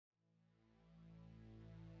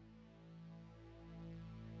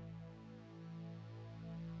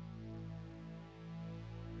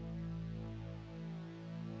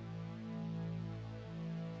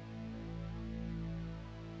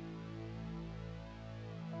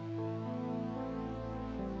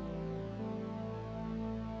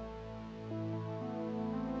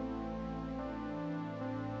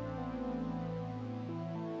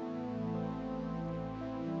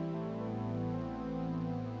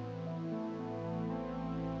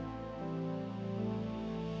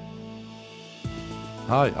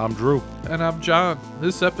Hi, I'm Drew. And I'm John.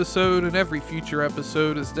 This episode and every future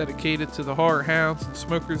episode is dedicated to the horror hounds and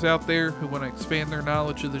smokers out there who want to expand their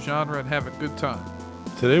knowledge of the genre and have a good time.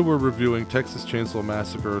 Today we're reviewing Texas Chainsaw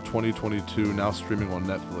Massacre 2022, now streaming on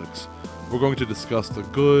Netflix. We're going to discuss the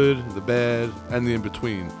good, the bad, and the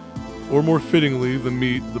in-between. Or more fittingly, the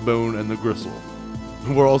meat, the bone, and the gristle.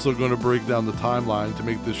 We're also going to break down the timeline to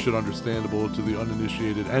make this shit understandable to the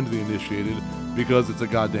uninitiated and the initiated, because it's a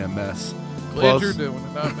goddamn mess. Glad you're doing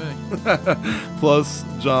it, not me. Plus,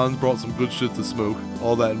 John brought some good shit to smoke.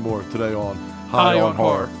 All that and more today on High on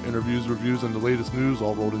Horror. Interviews, reviews, and the latest news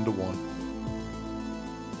all rolled into one.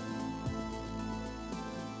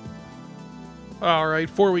 Alright,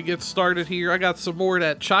 before we get started here, I got some more of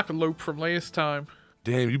that chocolate from last time.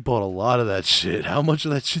 Damn, you bought a lot of that shit. How much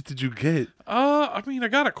of that shit did you get? I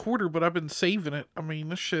got a quarter, but I've been saving it.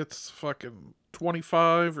 This shit's fucking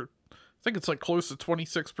 25 or I think it's like close to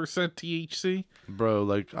 26% THC.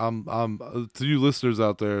 Bro, I'm to you listeners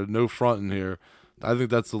out there, no fronting here. I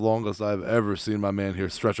think that's the longest I've ever seen my man here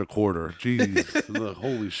stretch a quarter. Jeez,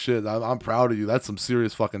 holy shit! I'm proud of you. That's some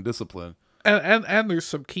serious fucking discipline. And there's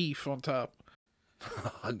some keef on top.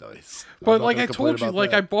 Nice. But like I told you,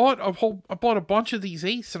 like I bought a bunch of these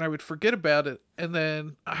Ace, and I would forget about it, and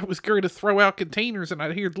then I was going to throw out containers, and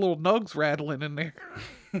I'd hear little nugs rattling in there.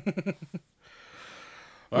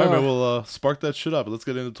 All right, man, we'll spark that shit up. Let's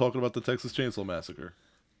get into talking about the Texas Chainsaw Massacre.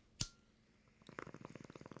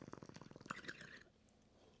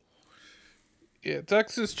 Yeah,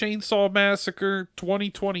 Texas Chainsaw Massacre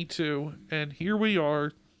 2022, and here we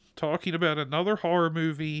are talking about another horror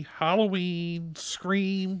movie, Halloween,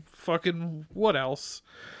 Scream, fucking what else?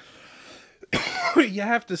 You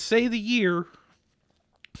have to say the year,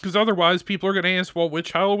 because otherwise people are going to ask, well,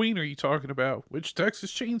 which Halloween are you talking about? Which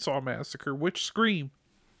Texas Chainsaw Massacre? Which Scream?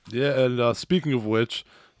 Yeah, and speaking of which,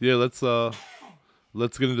 yeah, let's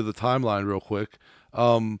get into the timeline real quick.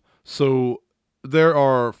 So there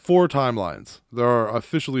are 4 timelines. There are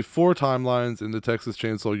officially 4 timelines in the Texas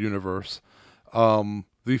Chainsaw universe.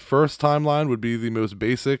 The first timeline would be the most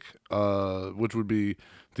basic, which would be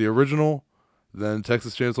the original, then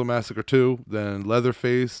Texas Chainsaw Massacre 2, then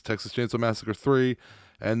Leatherface, Texas Chainsaw Massacre 3,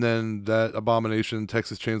 and then that abomination,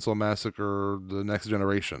 Texas Chainsaw Massacre, The Next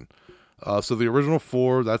Generation. So the original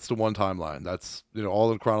 4, that's the one timeline. That's,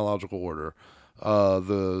 all in chronological order.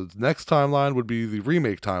 The next timeline would be the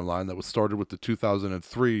remake timeline that was started with the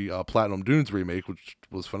 2003 Platinum Dunes remake, which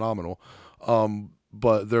was phenomenal.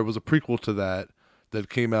 But there was a prequel to that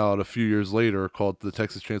came out a few years later called the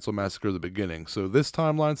Texas Chainsaw Massacre: The Beginning. So this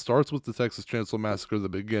timeline starts with the Texas Chainsaw Massacre: The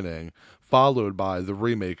Beginning, followed by the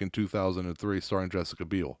remake in 2003 starring Jessica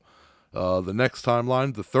Biel. The next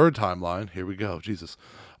timeline, the third timeline, here we go, Jesus.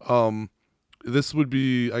 This would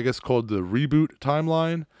be, I guess, called the reboot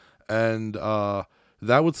timeline, and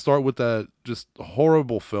that would start with that just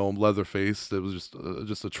horrible film, Leatherface, that was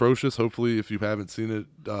just atrocious. Hopefully, if you haven't seen it,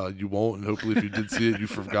 you won't, and hopefully if you did see it,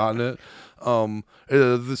 you've forgotten it.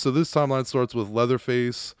 So this timeline starts with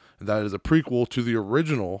Leatherface, and that is a prequel to the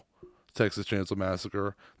original Texas Chainsaw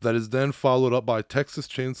Massacre, that is then followed up by Texas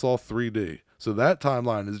Chainsaw 3D. So that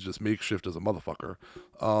timeline is just makeshift as a motherfucker.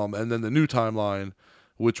 And then the new timeline,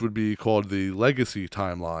 which would be called the Legacy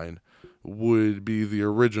timeline, would be the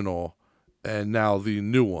original and now the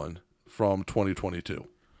new one from 2022.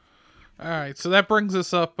 All right, so that brings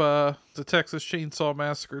us up to Texas Chainsaw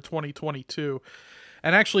Massacre 2022.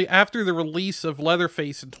 And actually, after the release of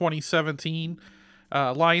Leatherface in 2017,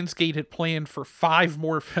 Lionsgate had planned for 5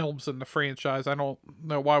 more films in the franchise. I don't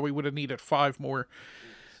know why we would have needed 5 more.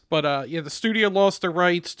 But the studio lost the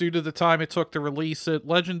rights due to the time it took to release it.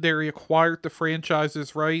 Legendary acquired the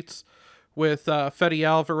franchise's rights with Fede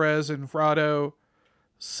Alvarez and Rado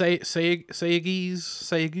Sayagis.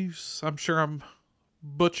 I'm sure I'm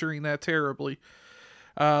butchering that terribly.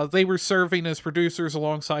 They were serving as producers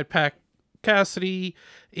alongside Pat Cassidy,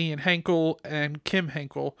 Ian Henkel, and Kim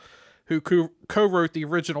Henkel, who co-wrote the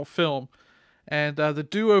original film. And the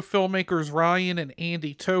duo filmmakers Ryan and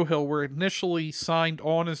Andy Tohill were initially signed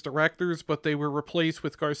on as directors, but they were replaced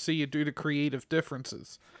with Garcia due to creative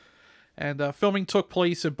differences. And filming took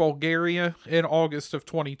place in Bulgaria in August of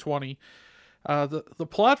 2020. The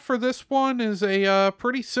plot for this one is a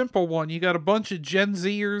pretty simple one. You got a bunch of Gen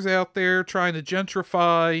Zers out there trying to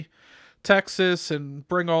gentrify Texas and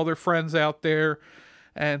bring all their friends out there.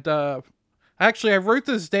 And actually, I wrote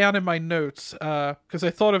this down in my notes because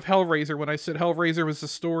I thought of Hellraiser when I said Hellraiser was the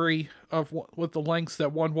story of what the lengths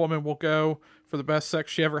that one woman will go for the best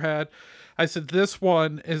sex she ever had. I said this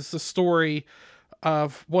one is the story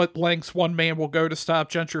of what lengths one man will go to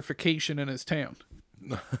stop gentrification in his town.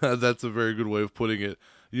 That's a very good way of putting it.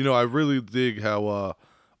 I really dig how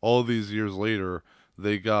all these years later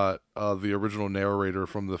they got the original narrator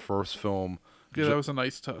from the first film, Yeah, that was a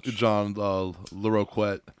nice touch. John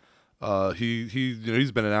LaRoquette.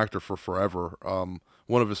 He's been an actor for forever.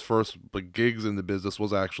 One of his first gigs in the business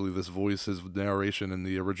was actually this voice, his narration in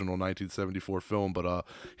the original 1974 film. But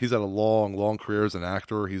he's had a long career as an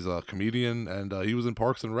actor. He's a comedian, and he was in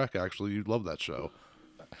Parks and Rec. Actually, you'd love that show.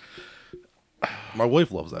 My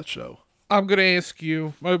wife loves that show. I'm gonna ask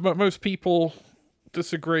you. Most people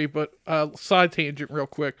disagree, but side tangent, real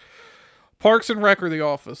quick. Parks and Rec or The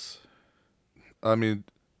Office? I mean,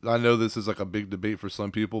 I know this is like a big debate for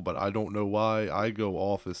some people, but I don't know why. I go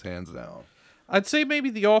Office hands down. I'd say maybe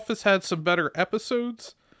The Office had some better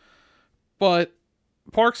episodes, but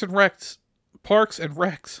Parks and Recs,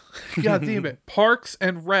 God damn it, Parks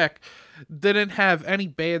and Rec didn't have any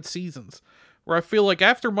bad seasons. Where I feel like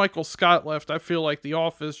after Michael Scott left, I feel like The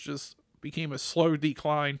Office just became a slow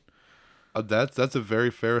decline. That's a very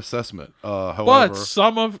fair assessment. However, But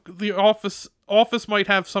some of The Office might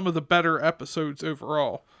have some of the better episodes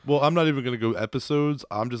overall. well, I'm not even going to go episodes.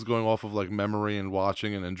 I'm just going off of like memory and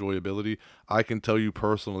watching and enjoyability. I can tell you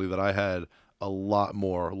personally that I had a lot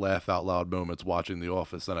more laugh out loud moments watching The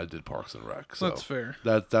Office than I did Parks and Rec. So That's fair.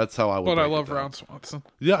 That's how I would. But I break it love down. Ron Swanson.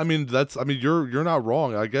 Yeah, I mean you're not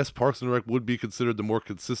wrong. I guess Parks and Rec would be considered the more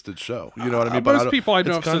consistent show. You know what I mean? Most people I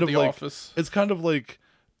know have it's kind said of The like, Office. It's kind of like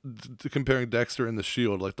comparing Dexter and The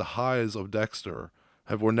Shield. Like the highs of Dexter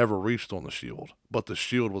were never reached on The Shield, but The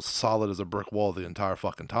Shield was solid as a brick wall the entire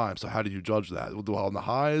fucking time. So how do you judge that? On the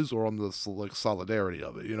highs or on the like solidarity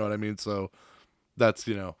of it? You know what I mean? So that's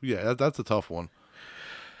that's a tough one.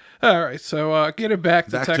 All right, so getting back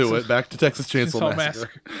to Texas. Back to Texas Chainsaw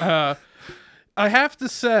Massacre. I have to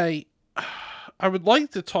say, I would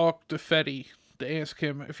like to talk to Fetty to ask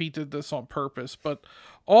him if he did this on purpose, but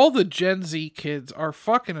all the Gen Z kids are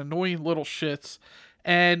fucking annoying little shits.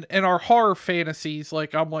 And in our horror fantasies,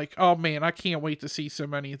 I'm like, oh man, I can't wait to see so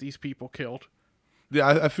many of these people killed. Yeah,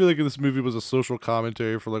 I feel like this movie was a social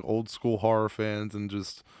commentary for like old school horror fans and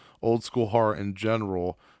just old school horror in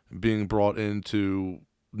general being brought into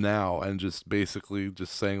now and just basically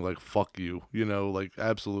just saying like fuck you, like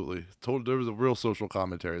absolutely. There was a real social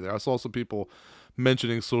commentary there. I saw some people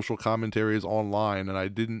mentioning social commentaries online and I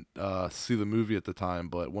didn't see the movie at the time,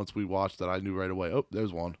 but once we watched it I knew right away, oh,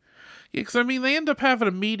 there's one. Yeah, because they end up having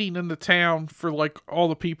a meeting in the town for like all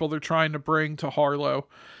the people they're trying to bring to Harlow.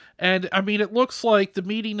 And it looks like the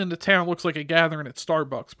meeting in the town looks like a gathering at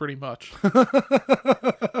Starbucks, pretty much.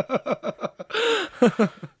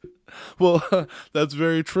 Well, that's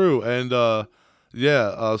very true. And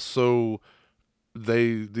so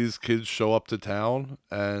these kids show up to town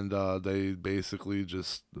and they basically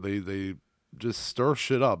they just stir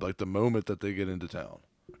shit up like the moment that they get into town.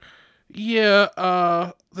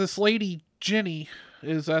 Yeah, this lady Jenny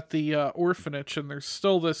is at the orphanage, and there's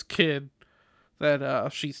still this kid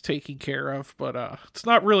that she's taking care of, but it's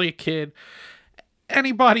not really a kid.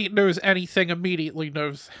 Anybody that knows anything immediately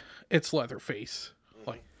knows it's Leatherface.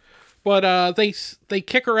 But they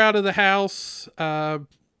kick her out of the house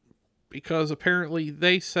because apparently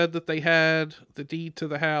they said that they had the deed to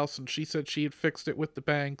the house, and she said she had fixed it with the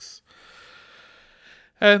banks.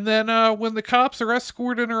 And then when the cops are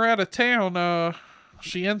escorting her out of town,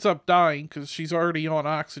 she ends up dying because she's already on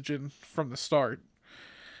oxygen from the start.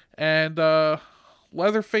 And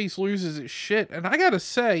Leatherface loses his shit. And I gotta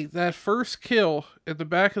say, that first kill in the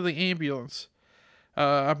back of the ambulance,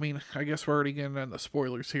 I guess we're already getting into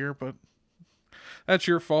spoilers here, but that's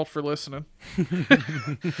your fault for listening.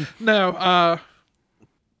 No,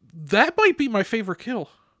 that might be my favorite kill.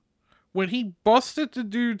 When he busted the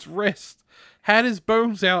dude's wrist, had his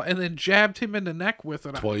bones out, and then jabbed him in the neck with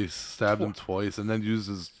it. Stabbed him twice, and then used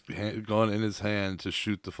his gun in his hand to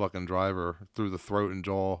shoot the fucking driver through the throat and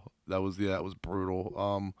jaw. That was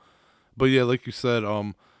brutal. But yeah, like you said,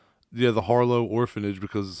 the Harlow orphanage,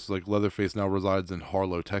 because like Leatherface now resides in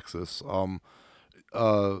Harlow, Texas.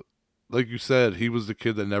 Like you said, he was the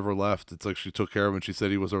kid that never left. It's like she took care of him and she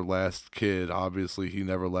said he was her last kid. Obviously, he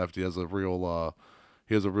never left. He has a real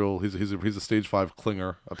he's a stage 5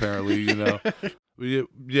 clinger, apparently,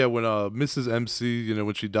 Yeah, when Mrs. MC,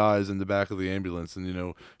 when she dies in the back of the ambulance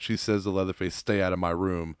and, she says to Leatherface, stay out of my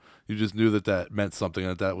room, you just knew that meant something,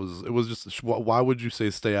 and it was just, why would you say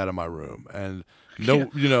stay out of my room? And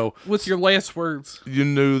with your last words, you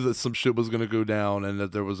knew that some shit was going to go down and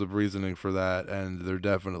that there was a reasoning for that, and there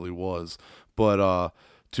definitely was. But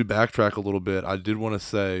to backtrack a little bit, I did want to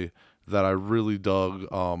say that I really dug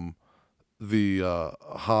the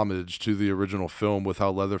homage to the original film with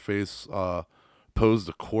how Leatherface posed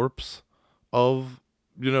the corpse of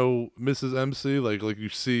Mrs. MC, like you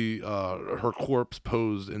see her corpse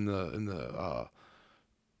posed in the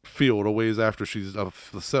field a ways after she's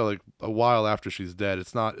like a while after she's dead.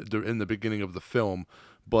 It's not in the beginning of the film,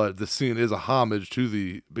 but the scene is a homage to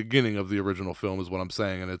the beginning of the original film, is what I'm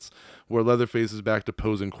saying, and it's where Leatherface is back to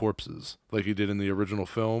posing corpses like he did in the original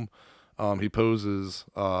film. He poses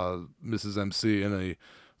Mrs. MC in a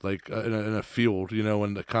in a field,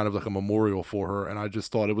 and kind of like a memorial for her. And I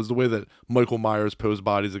just thought it was the way that Michael Myers posed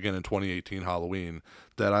bodies again in 2018 Halloween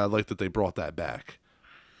that I like that they brought that back.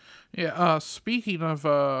 Yeah. Speaking of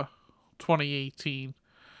 2018,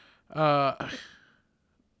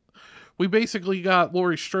 we basically got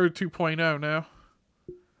Laurie Strode 2.0 now.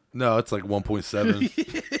 No, it's like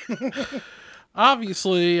 1.7.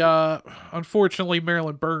 Obviously, unfortunately,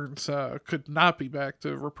 Marilyn Burns could not be back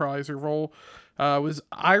to reprise her role. It was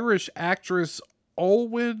Irish actress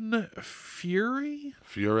Olwen Fury?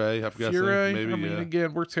 Fury, I'm guessing. Maybe, I mean,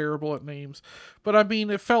 again, we're terrible at names. But I mean,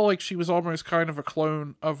 it felt like she was almost kind of a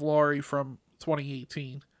clone of Laurie from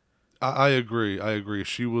 2018. I agree.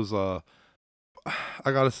 She was, I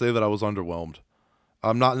gotta say that I was underwhelmed.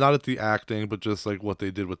 Not at the acting, but just like what they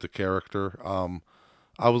did with the character.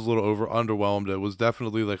 I was a little underwhelmed. It was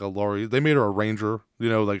definitely like a Laurie. They made her a ranger,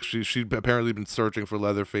 like she'd apparently been searching for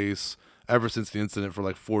Leatherface ever since the incident for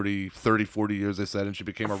like 40 years, they said, and she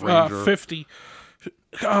became a ranger. 50.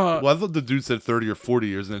 Well, I thought the dude said 30 or 40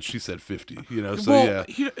 years, and then she said 50, so well,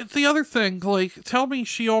 yeah. The other thing, like, tell me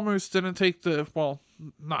she almost didn't take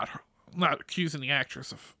not accusing the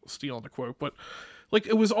actress of stealing the quote, but like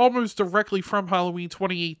it was almost directly from Halloween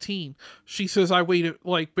 2018. She says, I waited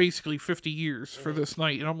like basically 50 years for this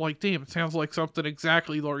night. And I'm like, damn, it sounds like something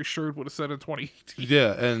exactly Laurie Strode would have said in 2018.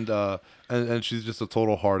 Yeah, and she's just a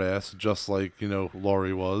total hard ass, just like,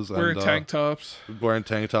 Laurie was. Wearing tank tops. Wearing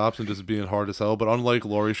tank tops and just being hard as hell. But unlike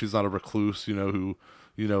Laurie, she's not a recluse, who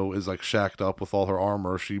is like shacked up with all her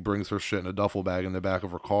armor. She brings her shit in a duffel bag in the back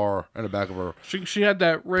of her car, in the back of her She had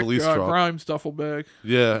that Rick Grimes duffel bag.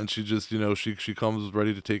 Yeah, and she just, she comes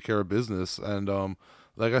ready to take care of business. And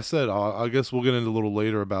like I said, I guess we'll get into a little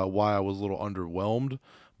later about why I was a little underwhelmed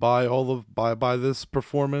by by this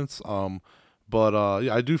performance. But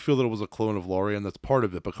yeah, I do feel that it was a clone of Laurie, and that's part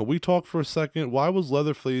of it. But can we talk for a second? Why was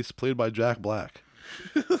Leatherface played by Jack Black?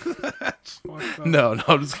 No,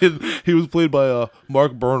 I'm just kidding. He was played by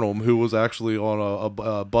Mark Burnham, who was actually on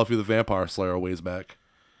a Buffy the Vampire Slayer a ways back.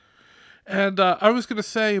 And I was gonna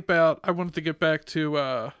say I wanted to get back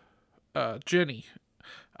to Jenny.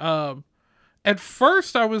 At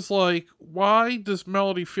first, I was like, why does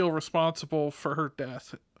Melody feel responsible for her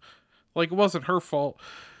death? Like, it wasn't her fault.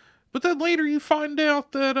 But then later you find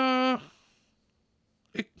out that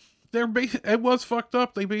it was fucked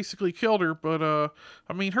up. They basically killed her, but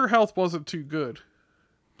I mean, her health wasn't too good.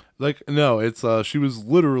 Like, no, it's she was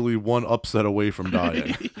literally one upset away from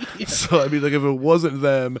dying. Yeah. So I mean, like, if it wasn't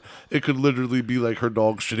them, it could literally be like her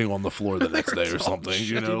dog shitting on the floor the next day or something.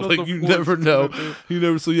 Like you never know.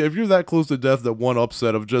 So yeah, if you're that close to death, that one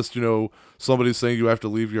upset of just somebody saying you have to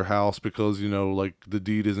leave your house because like the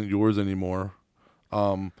deed isn't yours anymore.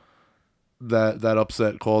 That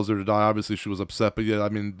upset caused her to die. Obviously, she was upset, but yeah, I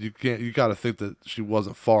mean, you got to think that she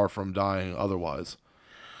wasn't far from dying otherwise.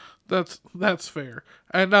 That's fair.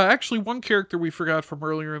 And actually, one character we forgot from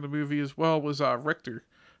earlier in the movie as well was Richter.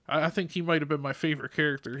 I think he might have been my favorite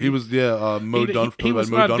character. He was, Mo Dunford. He was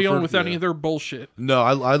not dealing with any of their bullshit. No,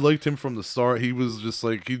 I liked him from the start. He was just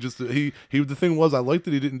like, he the thing was, I liked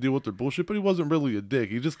that he didn't deal with their bullshit, but he wasn't really a dick.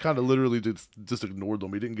 He just kind of literally just ignored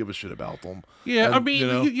them. He didn't give a shit about them. Yeah, and, I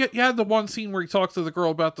mean, you had the one scene where he talked to the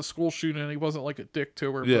girl about the school shooting, and he wasn't like a dick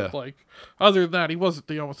to her. Yeah. But like, other than that, he wasn't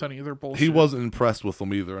dealing with any of their bullshit. He wasn't impressed with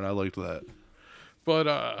them either, and I liked that.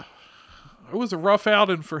 But it was a rough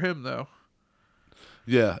outing for him, though.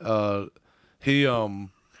 Yeah, he yeah,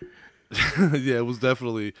 it was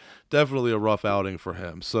definitely a rough outing for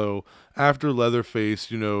him. So after Leatherface,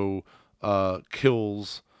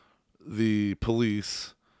 kills the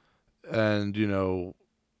police, and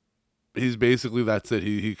he's basically, that's it.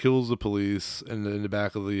 He kills the police in the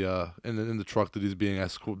back of the in the truck that he's being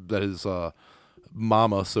that his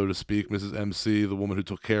mama, so to speak, Mrs. MC, the woman who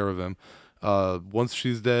took care of him. Once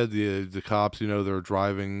she's dead, the cops, they're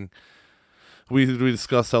driving. We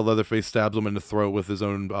discussed how Leatherface stabs him in the throat with his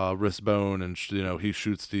own wrist bone, and he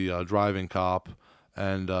shoots the driving cop,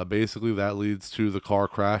 and basically that leads to the car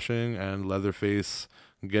crashing and Leatherface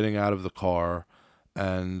getting out of the car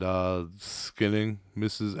and skinning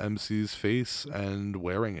Mrs. MC's face and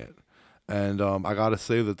wearing it. And I gotta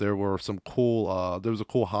say that there were some cool. There was a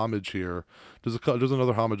cool homage here. There's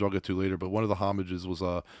another homage I'll get to later, but one of the homages was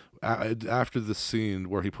after this scene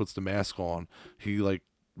where he puts the mask on, he like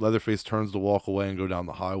Leatherface turns to walk away and go down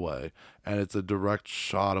the highway, and it's a direct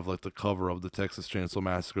shot of like the cover of the Texas Chainsaw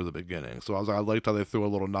Massacre at the beginning. So I liked how they threw a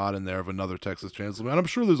little nod in there of another Texas Chainsaw, and I'm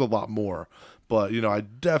sure there's a lot more, but I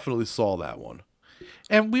definitely saw that one.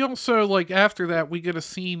 And we also, like, after that, we get a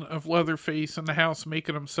scene of Leatherface in the house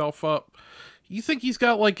making himself up. You think he's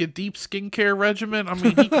got, like, a deep skincare regimen? I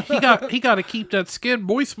mean, he got to keep that skin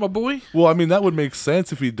moist, my boy. Well, I mean, that would make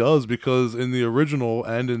sense if he does, because in the original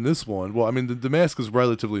and in this one, well, I mean, the mask is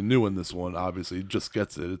relatively new in this one, obviously. He just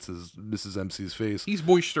gets it. It's his Mrs. MC's face. He's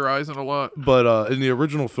moisturizing a lot. But in the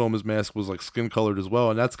original film, his mask was, like, skin-colored as well,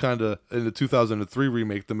 and that's kind of, in the 2003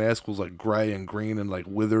 remake, the mask was, like, gray and green and, like,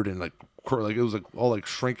 withered and, like it was like all like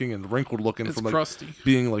shrinking and wrinkled looking It's from like crusty.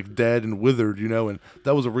 being like dead and withered, and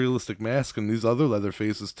that was a realistic mask, and these other leather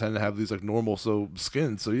faces tend to have these like normal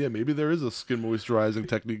skin. So yeah, maybe there is a skin moisturizing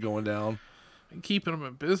technique going down. And keeping him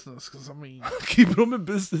in business, because I mean, keeping him in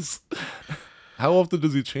business. How often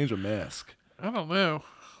does he change a mask? I don't know.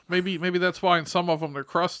 Maybe that's why in some of them they're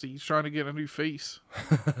crusty. He's trying to get a new face.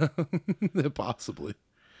 Possibly.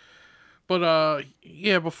 But,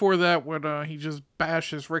 yeah, before that, when he just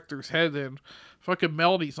bashes Richter's head in, fucking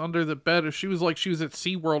Melody's under the bed. She was at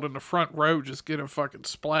SeaWorld in the front row just getting fucking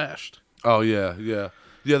splashed. Oh, yeah.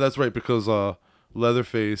 Yeah, that's right, because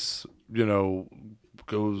Leatherface, goes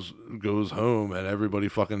home, and everybody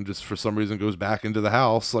fucking just for some reason goes back into the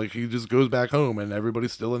house. Like, he just goes back home, and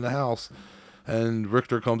everybody's still in the house. And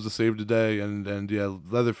Richter comes to save the day, and yeah,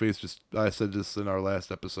 Leatherface I said this in our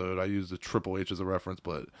last episode, I used the Triple H as a reference,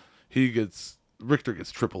 but Richter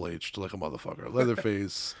gets Triple H like a motherfucker.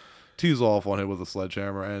 Leatherface tees off on him with a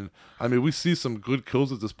sledgehammer, and I mean, we see some good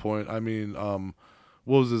kills at this point. I mean, what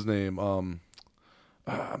was his name? I'm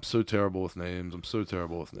so terrible with names.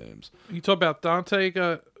 You talk about Dante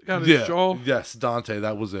got his jaw? Yes, Dante,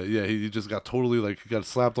 that was it. Yeah, he just got totally, like, he got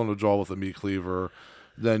slapped on the jaw with a meat cleaver.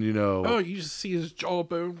 Then, Oh, you just see his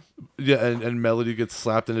jawbone. Yeah, and Melody gets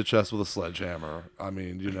slapped in the chest with a sledgehammer. I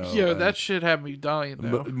mean, Yeah, that shit had me dying,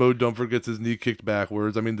 though. Mo Dumford gets his knee kicked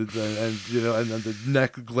backwards. I mean, and then the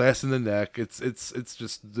neck, glass in the neck. It's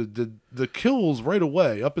just the kills right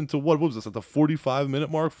away, up until, what was this, at the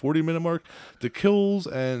 40-minute mark? The kills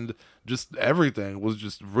and just everything was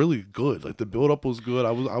just really good. Like, the build-up was good.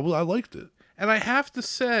 I liked it. And I have to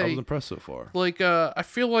say, I was impressed so far. Like, I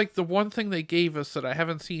feel like the one thing they gave us that I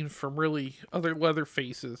haven't seen from really other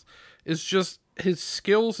Leatherfaces is just his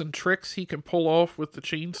skills and tricks he can pull off with the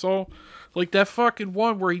chainsaw. Like that fucking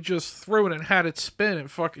one where he just threw it and had it spin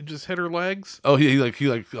and fucking just hit her legs. Oh, yeah, he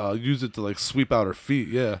used it to like sweep out her feet.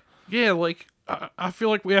 Yeah. Yeah, like I feel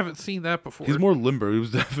like we haven't seen that before. He's more limber. He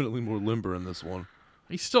was definitely more limber in this one.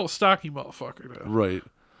 He's still a stocky motherfucker, though. Right.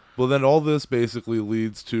 Well, then all this basically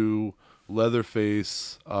leads to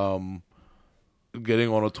Leatherface getting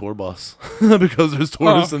on a tour bus because there's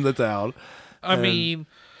tourists in the town. I mean,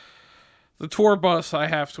 the tour bus, I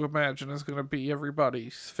have to imagine, is going to be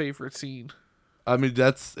everybody's favorite scene. I mean,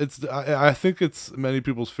 I think it's many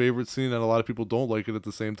people's favorite scene, and a lot of people don't like it at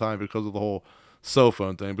the same time because of the whole cell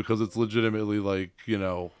phone thing, because it's legitimately like,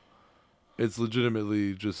 it's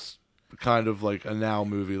legitimately just kind of like a now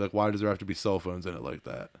movie. Like, why does there have to be cell phones in it like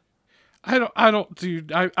that?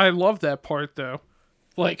 Dude, I love that part, though.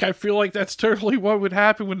 Like, I feel like that's totally what would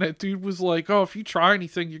happen when that dude was like, oh, if you try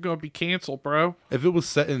anything, you're going to be canceled, bro. If it was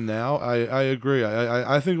set in now, I agree.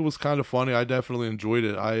 I think it was kind of funny. I definitely enjoyed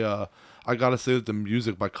it. I gotta say that the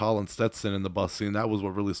music by Colin Stetson in the bus scene, that was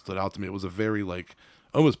what really stood out to me. It was a very, like,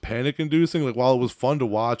 almost panic-inducing. Like, while it was fun to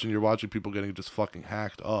watch and you're watching people getting just fucking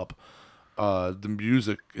hacked up, the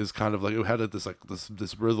music is kind of like, it had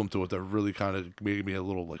this rhythm to it that really kind of made me a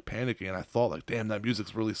little like panicky, and I thought like, damn, that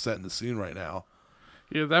music's really setting the scene right now.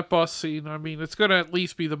 Yeah, that bus scene, I mean, it's gonna at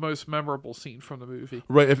least be the most memorable scene from the movie.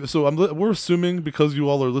 Right. We're assuming, because you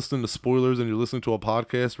all are listening to spoilers and you're listening to a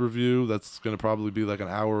podcast review that's gonna probably be like an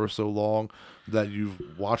hour or so long, that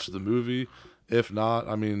you've watched the movie. If not,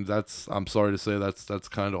 I mean, I'm sorry to say that's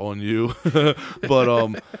kind of on you.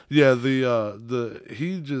 But yeah,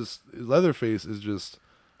 Leatherface is just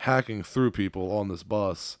hacking through people on this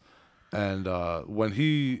bus, and when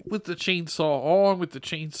he with the chainsaw on, with the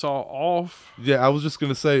chainsaw off. Yeah, I was just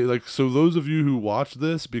gonna say, like, so those of you who watch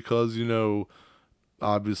this, because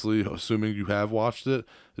obviously, assuming you have watched it,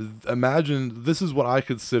 imagine this is what I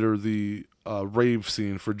consider the rave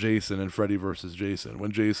scene for Jason and Freddy versus Jason,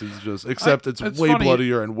 when Jason's just, except it's way funny.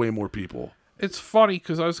 Bloodier and way more people. It's funny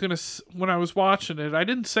because when I was watching it, I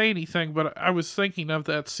didn't say anything, but I was thinking of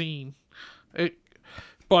that scene.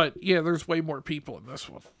 But yeah, there's way more people in this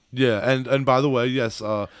one. Yeah, and by the way, yes,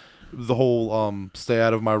 the whole "stay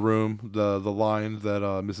out of my room," the line that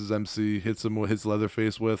Mrs. MC hits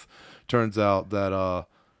Leatherface with, turns out that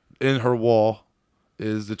in her wall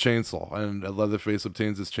is the chainsaw, and Leatherface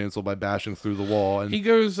obtains this chainsaw by bashing through the wall. And He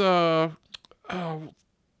goes, oh,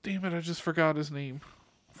 damn it, I just forgot his name.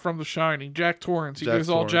 From The Shining, Jack Torrance. He goes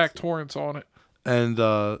all Jack Torrance on it. And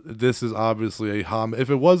this is obviously a homage. If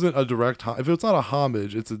it wasn't a direct, if it's not a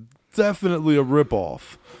homage, it's definitely a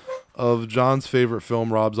ripoff of John's favorite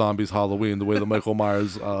film, Rob Zombie's Halloween. The way that Michael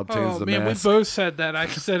Myers obtains the mask. We both said that. I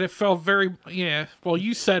said it felt very, yeah. Well,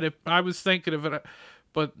 you said it. I was thinking of it.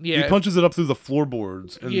 But yeah, he punches it up through the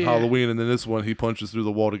floorboards in Halloween, and then this one he punches through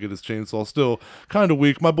the wall to get his chainsaw. Still kind of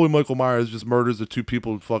weak. My boy Michael Myers just murders the two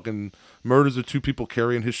people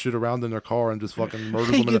carrying his shit around in their car and just fucking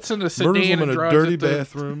murders them. Gets in a sedan and a dirty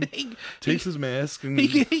bathroom. Takes his mask and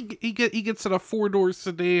he gets in a 4-door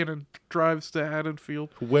sedan and drives to Haddonfield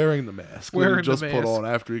wearing the mask. That he just put on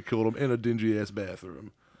after he killed him in a dingy ass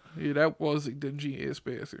bathroom. Yeah, that was a dingy ass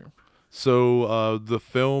bathroom. So the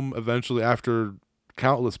film eventually, after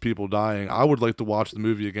countless people dying, I would like to watch the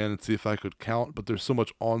movie again and see if I could count, but there's so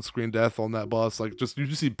much on-screen death on that bus. Like, just you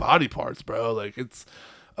just see body parts, bro. Like, it's,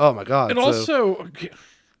 oh my god. It also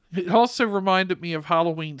reminded me of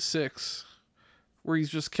Halloween 6, where he's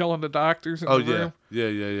just killing the doctors in the room.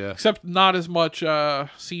 Yeah. Except not as much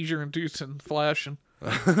seizure-inducing flashing.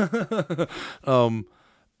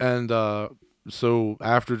 So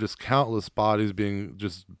after just countless bodies being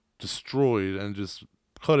just destroyed and just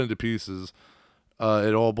cut into pieces,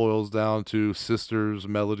 it all boils down to sisters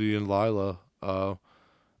Melody and Lila,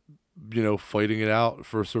 fighting it out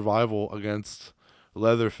for survival against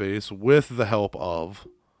Leatherface with the help of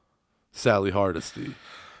Sally Hardesty.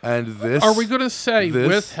 And this, are we going to say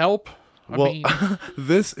with help?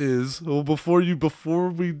 This is before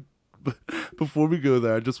we go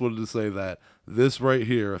there, I just wanted to say that this right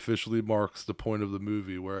here officially marks the point of the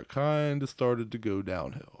movie where it kind of started to go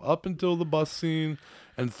downhill. Up until the bus scene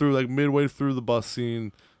and through like midway through the bus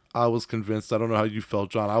scene, I was convinced. I don't know how you felt,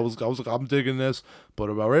 John. I was like, I'm digging this, but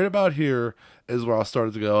right about here is where I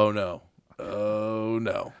started to go, oh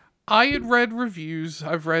no. I had read reviews.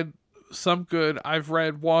 I've read some good. I've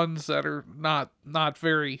read ones that are not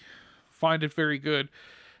find it very good.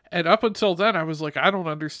 And up until then, I was like, I don't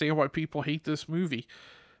understand why people hate this movie.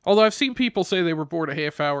 Although I've seen people say they were bored a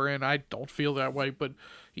half hour in. I don't feel that way. But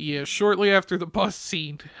yeah, shortly after the bus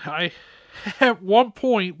scene, at one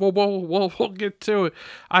point, we'll get to it,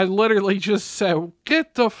 I literally just said,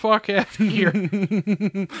 get the fuck out of here.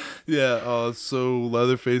 Yeah, so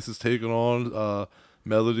Leatherface is taking on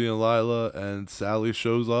Melody and Lila, and Sally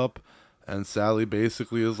shows up. And Sally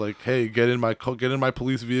basically is like, hey, get in my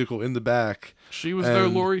police vehicle in the back. She was no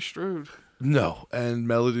Laurie Strode. No. And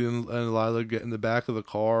Melody and Lila get in the back of the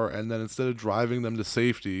car, and then instead of driving them to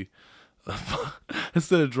safety,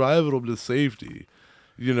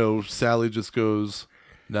 Sally just goes,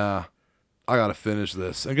 nah, I gotta finish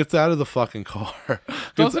this, and gets out of the fucking car.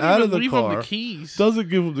 Doesn't even leave him the keys. Doesn't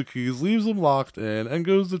give him the keys, leaves him locked in, and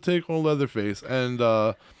goes to take on Leatherface. And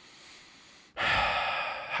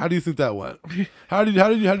how do you think that went? How did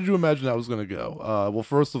you imagine that was gonna go? Well,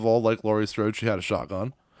 first of all, like Laurie Strode, she had a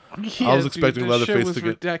shotgun. Yeah, I was expecting Leatherface to get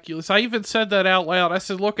ridiculous. I even said that out loud. I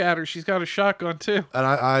said, "Look at her; she's got a shotgun too." And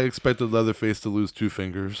I expected Leatherface to lose 2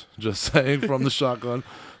 fingers, just saying, from the shotgun.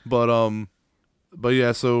 But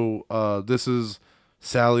yeah. So this is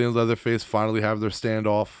Sally and Leatherface finally have their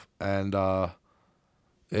standoff, and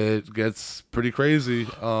it gets pretty crazy.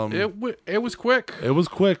 It was quick. It was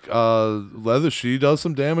quick. She does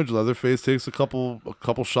some damage. Leatherface takes a couple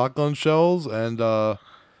shotgun shells, and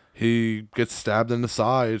he gets stabbed in the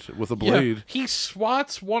side with a blade. Yeah, he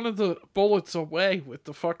swats one of the bullets away with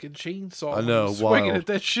the fucking chainsaw. I know, swinging it.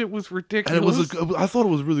 That shit was ridiculous. And I thought it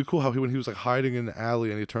was really cool how when he was like hiding in the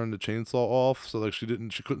alley and he turned the chainsaw off, so like she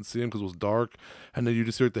couldn't see him because it was dark, and then you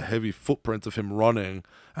just hear like the heavy footprints of him running,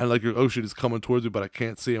 and like you're, oh shit, he's coming towards you, but I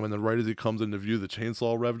can't see him, and then right as he comes into view, the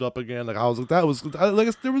chainsaw revved up again. Like I was like, there was some. But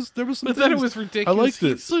then it was ridiculous. I liked it.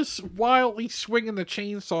 He's just wildly swinging the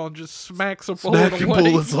chainsaw and just smacks a bullet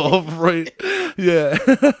away. Bullets off, right? Yeah.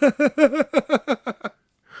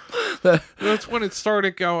 That's when it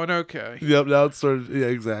started going okay. Yep, now it started. Yeah,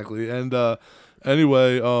 exactly. And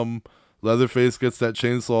anyway, Leatherface gets that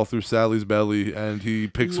chainsaw through Sally's belly, and he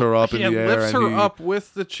picks her up in the air. Lifts her up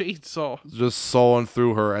with the chainsaw. Just sawing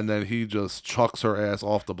through her, and then he just chucks her ass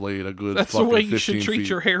off the blade a good That's fucking the way you 15 should treat feet.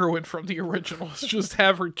 your heroine from the originals. Just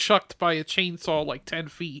have her chucked by a chainsaw like 10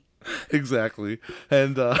 feet. Exactly.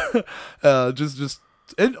 And just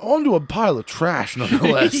And onto a pile of trash,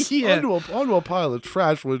 nonetheless. Yeah. onto a pile of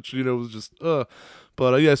trash, which was just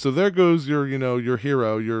But yeah, so there goes your your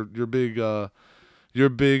hero, your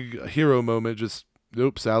big hero moment. Just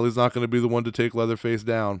nope, Sally's not going to be the one to take Leatherface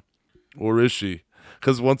down, or is she?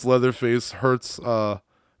 Because once Leatherface hurts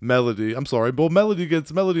Melody, I'm sorry, but Melody and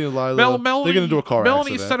Lila, they get into a car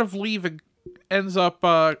Melanie, accident. instead of leaving, ends up.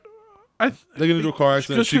 They get into a car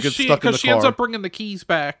accident. She gets stuck in the car. Because she ends up bringing the keys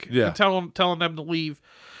back. Yeah. And telling them to leave.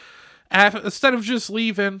 Instead of just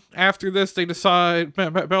leaving, after this,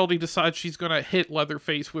 Melody decides she's going to hit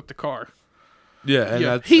Leatherface with the car. Yeah,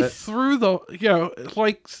 and he threw the,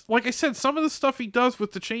 like I said, some of the stuff he does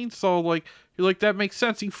with the chainsaw, you're like, that makes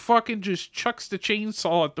sense. He fucking just chucks the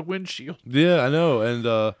chainsaw at the windshield. Yeah, I know, and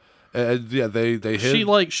yeah, they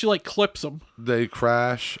hit. She clips him. They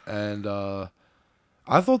crash, and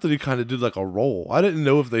I thought that he kind of did like a roll. I didn't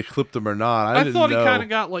know if they clipped him or not. I thought he kind of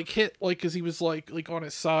got hit because he was like on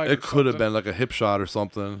his side. It could have been like a hip shot or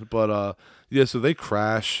something, but yeah. So they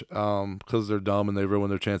crash because they're dumb and they ruin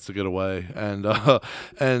their chance to get away. And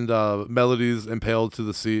Melody's impaled to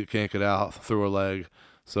the seat, can't get out through her leg.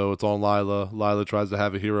 So it's on Lila. Lila tries to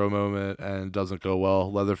have a hero moment and doesn't go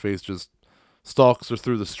well. Leatherface just stalks her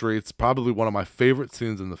through the streets. Probably one of my favorite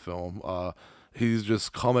scenes in the film. He's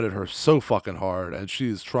just coming at her so fucking hard, and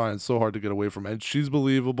she's trying so hard to get away from him. And she's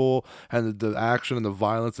believable, and the action and the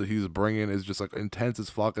violence that he's bringing is just like intense as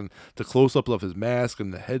fuck. And the close up of his mask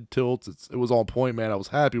and the head tilts, it was on point, man. I was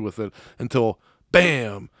happy with it until,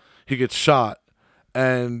 bam, he gets shot,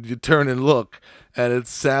 and you turn and look, and it's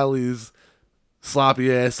Sally's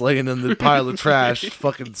sloppy ass laying in the pile of trash,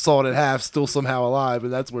 fucking sawed in half, still somehow alive,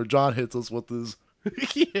 and that's where John hits us with his.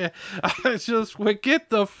 Yeah, I just went,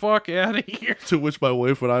 get the fuck out of here. To which my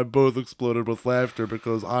wife and I both exploded with laughter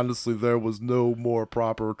because honestly there was no more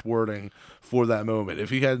proper wording for that moment.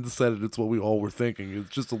 If he hadn't said it, it's what we all were thinking.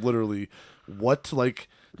 It's just literally what, like,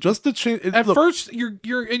 just to change. At first,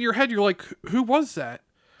 you're in your head, you're like, who was that?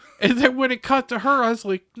 And then when it cut to her, I was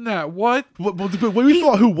like, nah, what? But when we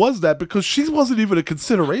thought, who was that? Because she wasn't even a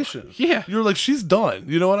consideration. Yeah. You're like, she's done.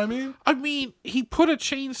 You know what I mean? I mean, he put a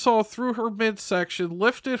chainsaw through her midsection,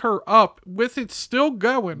 lifted her up with it still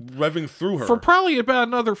going. Revving through her. For probably about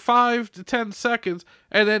another 5 to 10 seconds,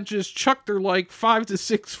 and then just chucked her 5 to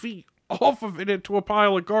 6 feet off of it into a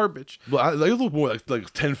pile of garbage. Well, it looked more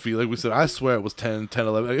like 10 feet. Like we said, I swear it was 10,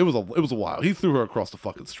 11. It was a while. He threw her across the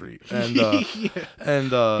fucking street. And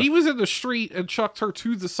yeah. He was in the street and chucked her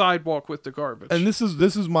to the sidewalk with the garbage. And this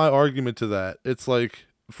is my argument to that. It's like,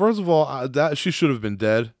 first of all, that she should have been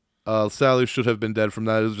dead. Sally should have been dead from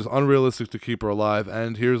that. It was just unrealistic to keep her alive.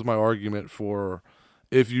 And here's my argument for,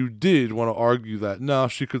 if you did want to argue that, no,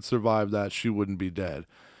 she could survive that, she wouldn't be dead.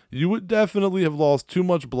 You would definitely have lost too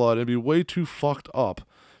much blood and be way too fucked up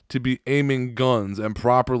to be aiming guns and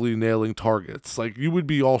properly nailing targets. Like, you would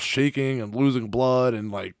be all shaking and losing blood,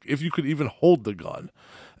 and like, if you could even hold the gun.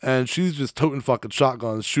 And she's just toting fucking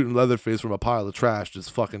shotguns, shooting Leatherface from a pile of trash,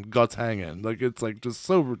 just fucking guts hanging. Like, it's like just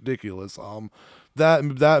so ridiculous.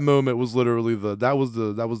 That moment was literally that was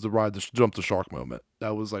the ride to jump the shark moment.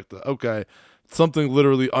 That was like okay, something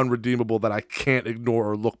literally unredeemable that I can't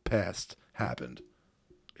ignore or look past happened.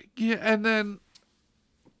 Yeah,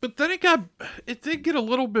 but then it did get a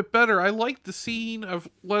little bit better. I liked the scene of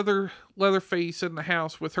Leatherface in the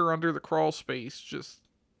house with her under the crawl space, just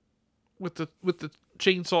with the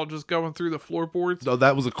chainsaw just going through the floorboards. No,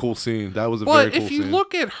 that was a cool scene. That was a very cool scene. But if you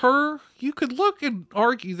look at her, you could look and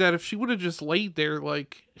argue that if she would have just laid there,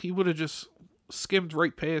 he would have just skimmed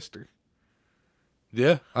right past her.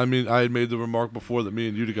 Yeah, I mean, I had made the remark before that me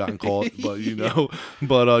and you'd have gotten caught, but yeah,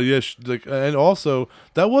 and also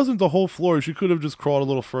that wasn't the whole floor. She could have just crawled a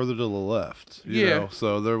little further to the left, you know.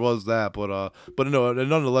 So there was that, but no, and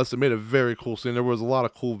nonetheless, it made a very cool scene. There was a lot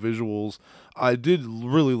of cool visuals. I did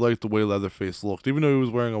really like the way Leatherface looked, even though he was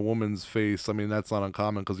wearing a woman's face. I mean, that's not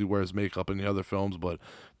uncommon because he wears makeup in the other films, but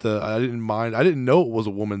I didn't mind. I didn't know it was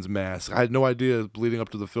a woman's mask. I had no idea leading up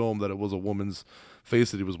to the film that it was a woman's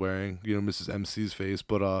face that he was wearing, Mrs. MC's face,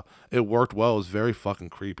 but it worked well. It was very fucking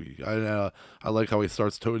creepy. I like how he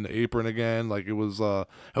starts toting the apron again. Like, it was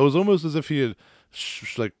almost as if he had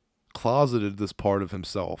closeted this part of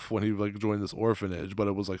himself when he joined this orphanage, but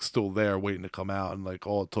it was still there waiting to come out, and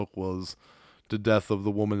all it took was the death of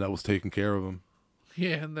the woman that was taking care of him.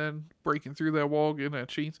 Yeah, and then breaking through that wall, getting that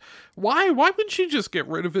chains. Why wouldn't she just get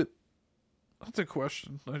rid of it? That's a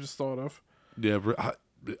question I just thought of. Yeah,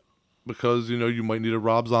 because you might need a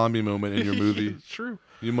Rob Zombie moment in your movie. It's true.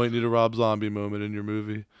 You might need a Rob Zombie moment in your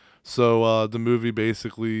movie. So the movie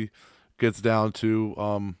basically gets down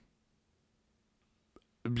to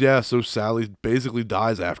yeah, so Sally basically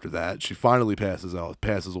dies after that. She finally passes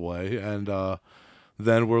away, and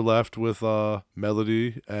then we're left with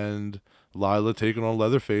Melody and Lila taking on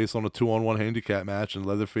Leatherface on a 2-on-1 handicap match, and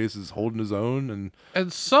Leatherface is holding his own. And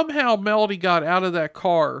And somehow Melody got out of that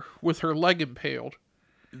car with her leg impaled.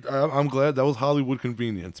 I'm glad that was Hollywood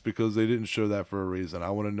convenience because they didn't show that for a reason.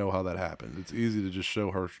 I want to know how that happened. It's easy to just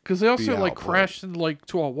show her Because they also be out, crashed into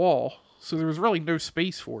to a wall, so there was really no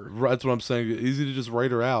space for her. right, that's what I'm saying. Easy to just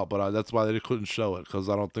write her out, but that's why they couldn't show it because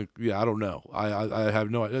I don't think. Yeah, I don't know. I have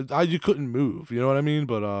no idea. You couldn't move. You know what I mean?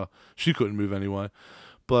 But she couldn't move anyway.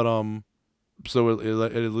 But so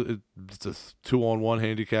it's a 2-on-1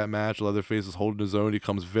 handicap match. Leatherface is holding his own. He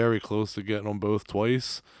comes very close to getting on both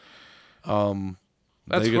twice.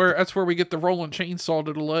 That's where we get the rolling chainsaw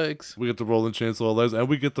to the legs. We get the rolling chainsaw legs, and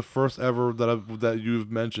we get the first ever that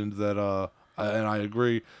you've mentioned that and I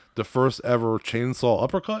agree, the first ever chainsaw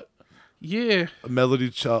uppercut. Yeah.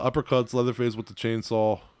 Melody uppercuts Leatherface with the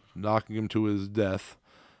chainsaw, knocking him to his death,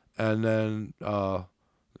 and then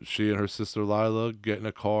she and her sister Lila get in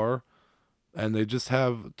a car, and they just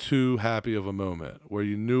have too happy of a moment where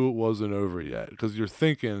you knew it wasn't over yet because you're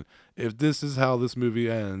thinking if this is how this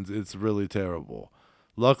movie ends, it's really terrible.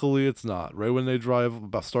 Luckily, it's not. Right when they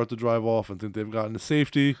start to drive off and think they've gotten to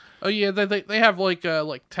safety. Oh yeah, they have like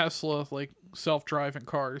Tesla self-driving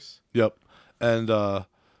cars. Yep, and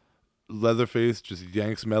Leatherface just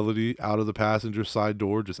yanks Melody out of the passenger side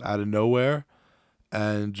door, just out of nowhere,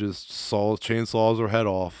 and just chainsaws her head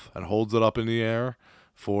off and holds it up in the air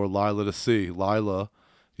for Lila to see. Lila,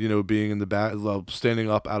 being in the back,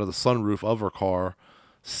 standing up out of the sunroof of her car,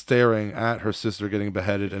 staring at her sister getting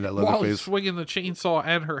beheaded, and at Leatherface while swinging the chainsaw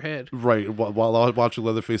and her head. Right, while watching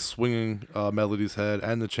Leatherface swinging Melody's head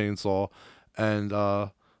and the chainsaw, and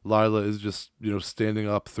Lila is just standing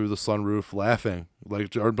up through the sunroof laughing,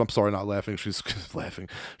 I'm sorry, not laughing. She's laughing.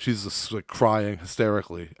 She's just crying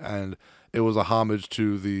hysterically, and it was a homage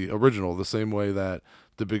to the original, the same way that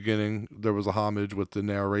the beginning there was a homage with the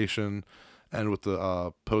narration and with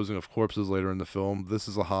the posing of corpses later in the film. This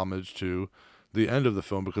is a homage to the end of the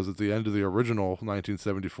film because at the end of the original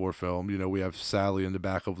 1974 film, we have Sally in the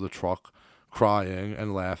back of the truck crying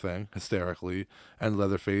and laughing hysterically, and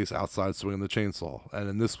Leatherface outside swinging the chainsaw. And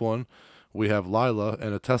in this one, we have Lila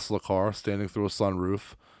in a Tesla car standing through a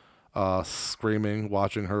sunroof, screaming,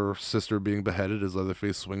 watching her sister being beheaded as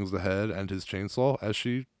Leatherface swings the head and his chainsaw as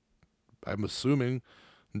she, I'm assuming,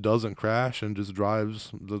 doesn't crash and just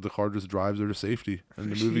drives, the car just drives her to safety, and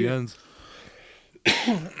the movie ends.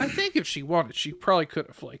 I think if she wanted, she probably could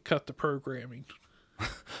have cut the programming.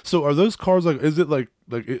 So are those cars is it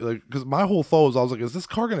because my whole thought was I was like, is this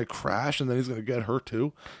car gonna crash and then he's gonna get her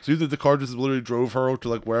too? So you think the car just literally drove her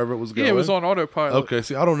to wherever it was going? Yeah, it was on autopilot. Okay,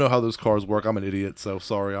 see, I don't know how those cars work. I'm an idiot, so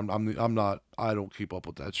sorry. I'm not. I don't keep up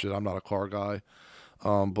with that shit. I'm not a car guy.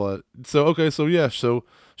 But so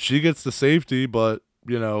she gets the safety, but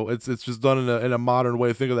it's just done in a modern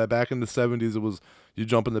way. Think of that. Back in the 70s, it was you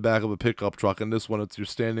jump in the back of a pickup truck, and this one you're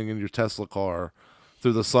standing in your Tesla car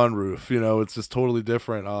through the sunroof. It's just totally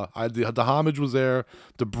different. The homage was there.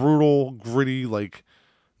 The brutal, gritty,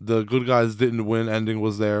 the good guys didn't win ending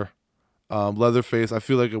was there. Leatherface, I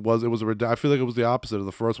feel like I feel like it was the opposite of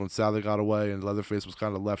the first one. Sally got away, and Leatherface was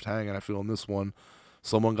kind of left hanging. I feel in this one,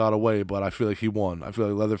 someone got away, but I feel like he won. I feel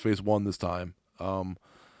like Leatherface won this time.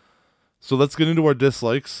 So let's get into our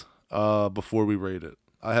dislikes before we rate it.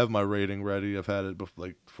 I have my rating ready. I've had it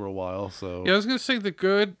for a while. So yeah, I was gonna say the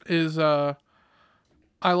good is I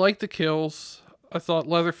liked the kills. I thought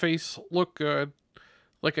Leatherface looked good.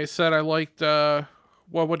 Like I said, I liked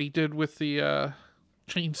what he did with the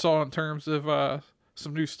chainsaw in terms of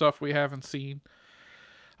some new stuff we haven't seen.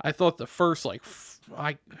 I thought the first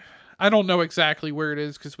I don't know exactly where it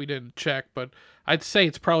is because we didn't check, but I'd say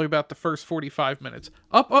it's probably about the first 45 minutes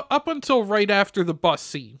up until right after the bus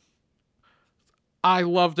scene. I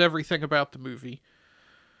loved everything about the movie,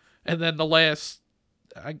 and then the last,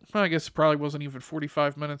 I guess it probably wasn't even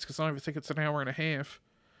 45 minutes because I don't even think it's an hour and a half.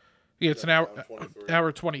 Yeah, it's an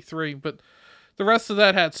hour 23, but the rest of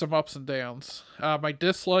that had some ups and downs. My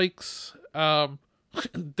dislikes,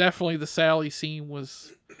 definitely the Sally scene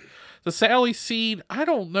was. The Sally scene, I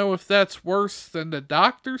don't know if that's worse than the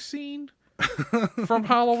doctor scene from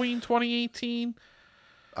Halloween 2018.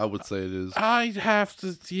 I would say it is. I'd have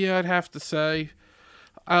to say.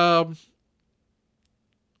 I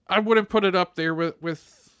wouldn't put it up there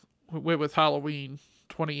with Halloween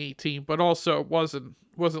 2018, but also it wasn't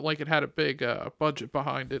like it had a big budget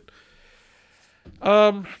behind it.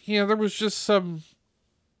 There was just some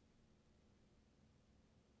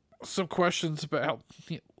questions about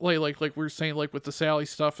like we were saying with the Sally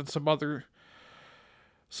stuff and some other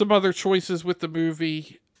some other choices with the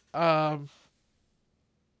movie. The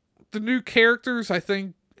new characters, I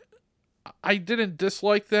think I didn't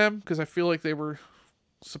dislike them because I feel like they were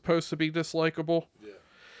supposed to be dislikable. Yeah.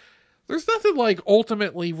 There's nothing like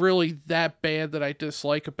ultimately really that bad that I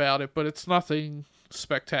dislike about it, but it's nothing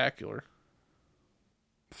spectacular.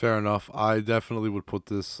 Fair enough. I definitely would put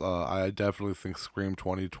this. I definitely think Scream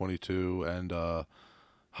 2022 and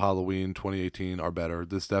Halloween 2018 are better.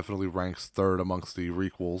 This definitely ranks third amongst the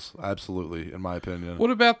requels. Absolutely, in my opinion.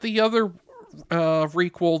 What about the other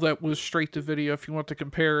requel that was straight to video? If you want to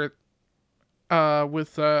compare it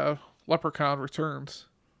with Leprechaun Returns,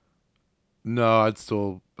 No, I'd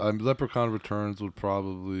still. Leprechaun Returns would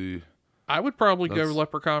probably. I would probably go That's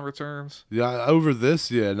Leprechaun Returns. yeah over this.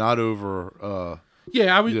 Yeah, not over.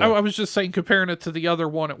 Yeah, I Yeah. was just saying comparing it to the other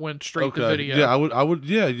one, it went straight to Okay. Yeah, video. I would.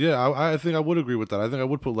 Yeah, yeah. I think I would agree with that. I think I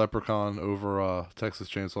would put Leprechaun over Texas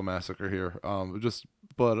Chainsaw Massacre here.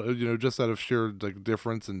 But just out of sheer like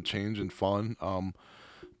difference and change and fun.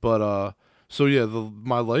 But so yeah,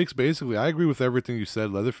 my likes basically. I agree with everything you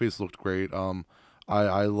said. Leatherface looked great.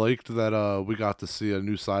 I liked that we got to see a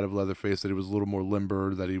new side of Leatherface. That he was a little more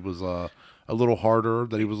limber. That he was a little harder.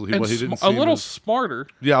 That And he didn't a seem little as smarter.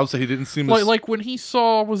 yeah. I would say he didn't seem Like as like when he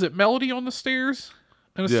saw, was it Melody on the stairs,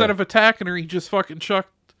 and instead yeah. of attacking her, he just fucking chucked.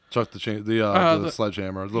 Chuck the chain, the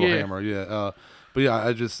sledgehammer, little Yeah, hammer, yeah. But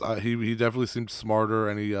yeah, he definitely seemed smarter,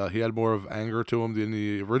 and he had more of anger to him than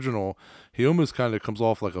the original. He almost kind of comes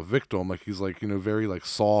off like a victim, like he's like very like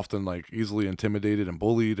soft and like easily intimidated and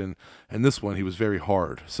bullied, and this one he was very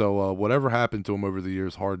hard. So whatever happened to him over the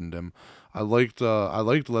years hardened him. I liked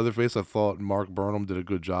Leatherface. I thought Mark Burnham did a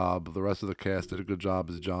good job. The rest of the cast did a good job,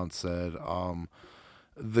 as John said.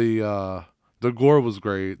 The uh, the gore was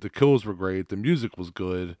great. The kills were great. The music was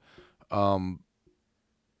good. Um,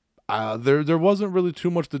 there wasn't really too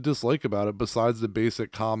much to dislike about it besides the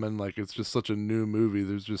basic common like it's just such a new movie.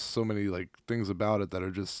 There's just so many like things about it that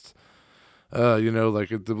are just like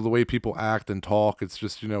the way people act and talk. It's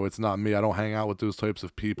just it's not me. I don't hang out with those types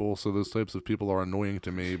of people, so those types of people are annoying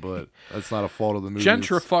to me. But that's not a fault of the movie.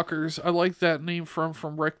 gentrifuckers. I like that name from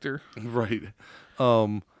Richter. Right.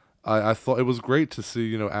 Um, I thought it was great to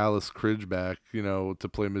see Alice Cridge back to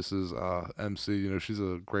play Mrs. MC. She's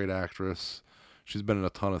a great actress. She's been in a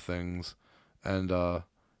ton of things, and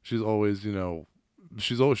she's always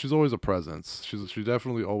she's always a presence. She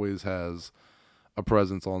definitely always has a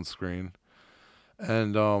presence on screen,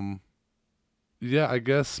 and yeah, I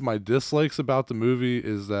guess my dislikes about the movie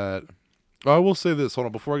is that I will say this. Hold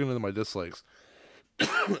on, before I get into my dislikes,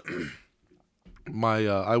 my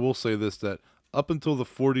I will say this that up until the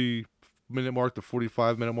 40-minute mark, the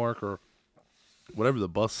 45-minute mark, or whatever the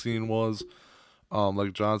bus scene was,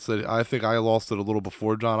 like John said, I think I lost it a little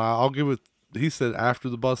before John. I'll give it. He said after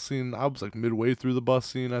the bus scene. I was like midway through the bus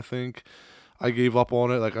scene. I think I gave up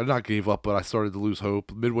on it. Like I not gave up, but I started to lose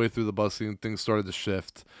hope. Midway through the bus scene, things started to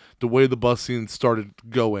shift. The way the bus scene started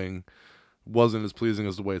going wasn't as pleasing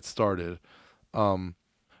as the way it started. Um,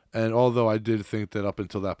 and although I did think that up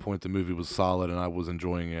until that point the movie was solid and I was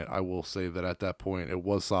enjoying it, I will say that at that point it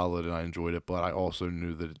was solid and I enjoyed it, but I also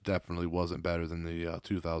knew that it definitely wasn't better than the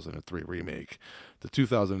 2003 remake. The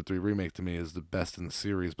 2003 remake to me is the best in the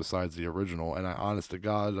series besides the original, and honest to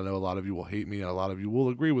God, I know a lot of you will hate me and a lot of you will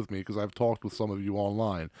agree with me because I've talked with some of you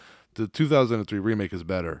online. The 2003 remake is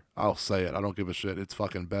better. I'll say it. I don't give a shit. It's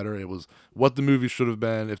fucking better. It was what the movie should have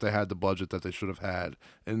been if they had the budget that they should have had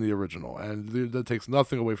in the original. And that takes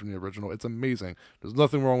nothing away from the original. It's amazing. There's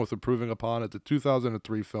nothing wrong with improving upon it. The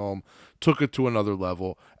 2003 film took it to another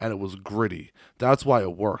level, and it was gritty. That's why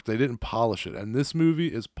it worked. They didn't polish it. And this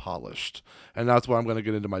movie is polished. And that's why I'm going to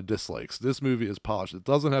get into my dislikes. This movie is polished. It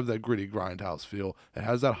doesn't have that gritty grindhouse feel. It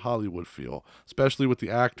has that Hollywood feel, especially with the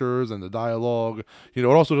actors and the dialogue. It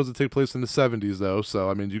also doesn't take place in the 70s though,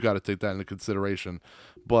 so I mean you got to take that into consideration.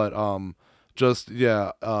 But in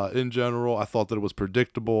general, I thought that it was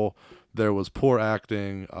predictable. There was poor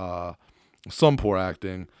acting, some poor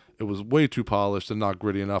acting. It was way too polished and not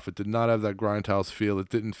gritty enough. It did not have that grindhouse feel. It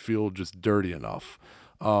didn't feel just dirty enough.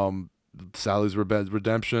 Sally's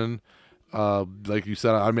redemption, like you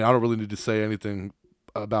said, I mean I don't really need to say anything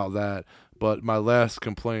about that. But my last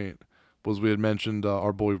complaint was we had mentioned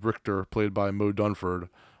our boy Richter, played by Mo Dunford.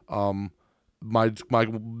 My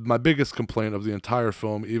biggest complaint of the entire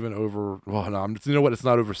film, even over you know what? It's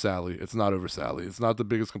not over Sally. It's not over Sally. It's not the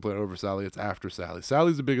biggest complaint over Sally. It's after Sally.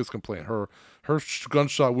 Sally's the biggest complaint. Her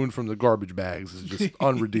gunshot wound from the garbage bags is just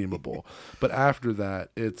unredeemable. But after that,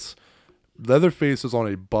 it's Leatherface is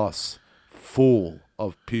on a bus full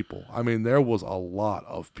of people. I mean, there was a lot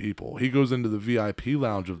of people. He goes into the VIP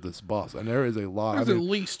lounge of this bus, and there is a lot. There's I mean, at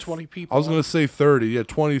least 20 people. I was going to say 30. Yeah,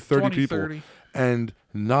 20, 30 20, people. 30. And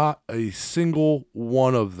not a single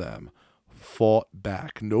one of them fought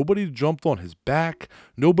back. Nobody jumped on his back.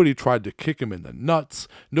 Nobody tried to kick him in the nuts.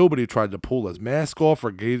 Nobody tried to pull his mask off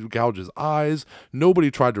or gouge his eyes.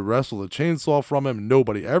 Nobody tried to wrestle the chainsaw from him.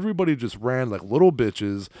 Nobody. Everybody just ran like little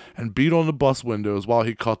bitches and beat on the bus windows while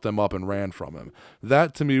he cut them up and ran from him.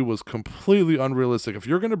 That to me was completely unrealistic. If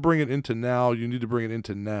you're going to bring it into now, you need to bring it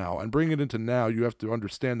into now. And bring it into now, you have to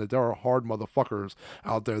understand that there are hard motherfuckers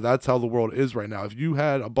out there. That's how the world is right now. If you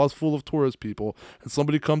had a bus full of tourist people and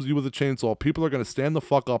somebody comes to you with a chainsaw, people are going to stand the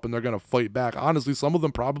fuck up and they're going to fight back. Honestly, some of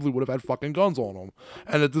them probably would have had fucking guns on them.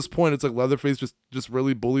 And at this point, it's like Leatherface just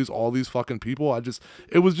really bullies all these fucking people.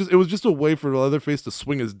 It was just a way for Leatherface to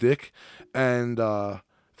swing his dick, and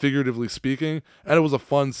figuratively speaking, and it was a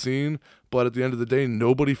fun scene. But at the end of the day,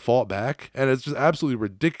 nobody fought back, and it's just absolutely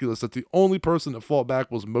ridiculous that the only person that fought back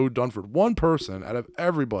was Mo Dunford. One person out of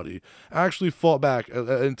everybody actually fought back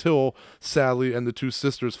until Sally and the two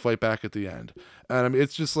sisters fight back at the end. And I mean,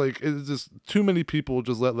 it's just too many people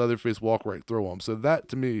just let Leatherface walk right through them. So that,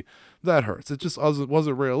 to me, that hurts. It just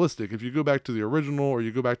wasn't realistic. If you go back to the original or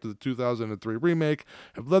you go back to the 2003 remake,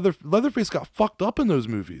 Leatherface got fucked up in those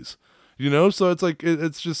movies. You know, so it's like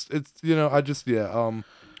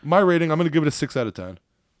my rating, I'm going to give it a 6 out of 10.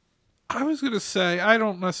 I was going to say, I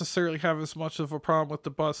don't necessarily have as much of a problem with the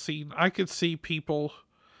bus scene. I could see people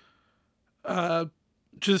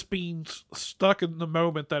just being stuck in the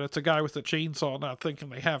moment that it's a guy with a chainsaw, not thinking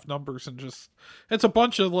they have numbers, and just, it's a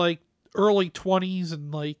bunch of like early 20s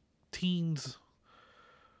and like teens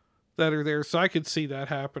that are there. So I could see that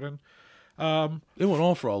happening. It went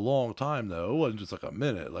on for a long time, though. It wasn't just like a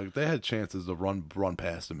minute. Like, they had chances to run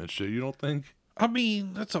past him and shit. You don't think? I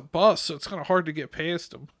mean, that's a bus, so it's kind of hard to get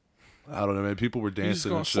past him. I don't know, man. People were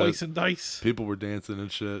dancing and shit. Slice and dice. People were dancing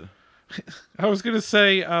and shit. I was going to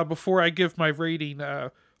say, before I give my rating,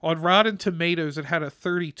 on Rotten Tomatoes, it had a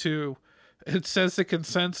 32. It says the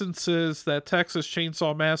consensus is that Texas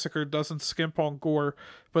Chainsaw Massacre doesn't skimp on gore,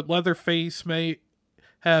 but Leatherface may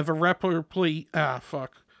have irreparably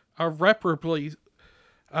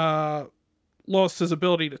lost his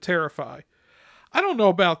ability to terrify. I don't know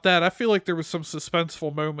about that. I feel like there was some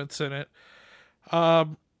suspenseful moments in it. Up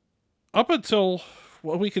until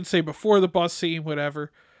what we can say before the bus scene,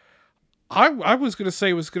 whatever, I was going to say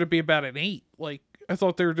it was going to be about an 8. Like, I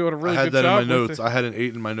thought they were doing a really good job. I had that in my notes. I had an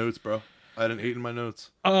 8 in my notes, bro. I had an 8 in my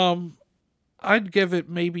notes. I'd give it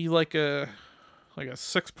maybe like a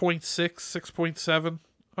 6.6, 6.7.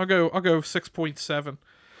 I'll go 6.7.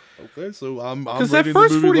 Okay, so I'm because that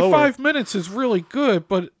first 45 minutes is really good,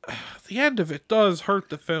 but the end of it does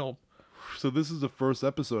hurt the film. So this is the first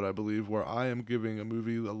episode, I believe, where I am giving a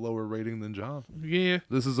movie a lower rating than John. Yeah,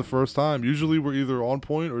 this is the first time. Usually, we're either on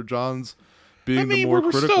point or John's being the more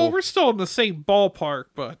critical. We're still in the same ballpark,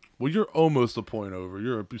 but you're almost a point over.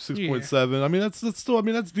 You're a 6.7. Yeah. I mean, that's still. I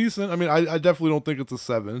mean, that's decent. I mean, I definitely don't think it's a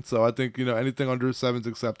 7. So I think anything under a 7 is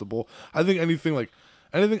acceptable. I think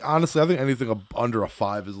honestly, I think anything under a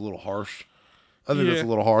 5 is a little harsh. I think that's a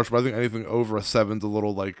little harsh, but I think anything over a 7's a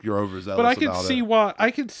little like you're overzealous. But I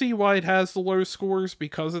can see why it has the low scores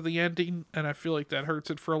because of the ending, and I feel like that hurts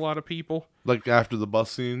it for a lot of people. Like after the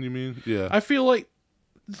bus scene, you mean? Yeah. I feel like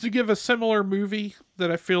to give a similar movie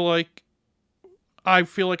that I feel like I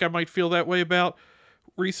might feel that way about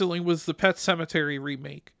recently was the Pet Sematary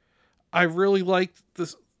remake. I really liked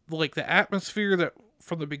this, like the atmosphere that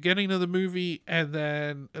from the beginning of the movie, and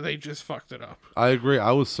then they just fucked it up. I agree. I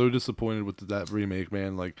was so disappointed with that remake,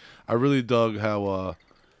 man. Like, I really dug how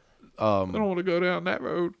I don't want to go down that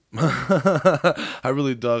road. I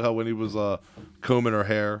really dug how when he was combing her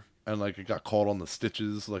hair and like it got caught on the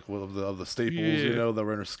stitches like of the staples, that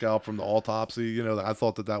were in her scalp from the autopsy. I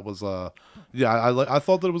thought that was I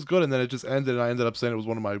thought that it was good, and then it just ended, and I ended up saying it was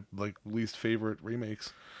one of my like least favorite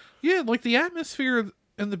remakes. Yeah, like the atmosphere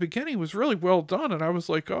in the beginning was really well done, and I was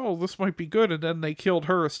like, oh, this might be good, and then they killed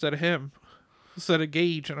her instead of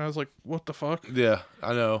Gage, and I was like, what the fuck? Yeah,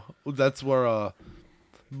 I know. That's where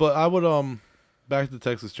but I would back to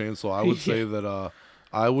Texas Chainsaw, I would say that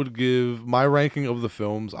I would give my ranking of the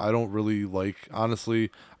films. I don't really like,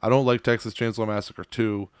 honestly, I don't like Texas Chainsaw Massacre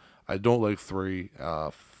 2. I don't like 3.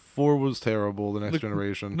 4 was terrible, The Next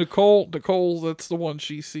Generation. Nicole, that's the one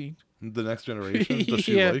she's seen. The Next Generation? Does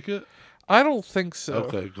she like it? I don't think so.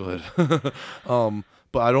 Okay, good.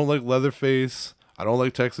 But I don't like Leatherface. I don't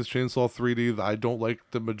like Texas Chainsaw 3D. I don't like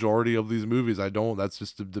the majority of these movies. I don't. That's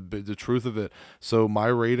just the truth of it. So my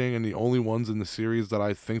rating, and the only ones in the series that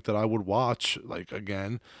I think that I would watch, like,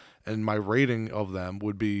 again, and my rating of them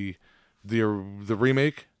would be the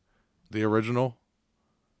remake, the original,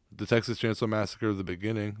 the Texas Chainsaw Massacre, the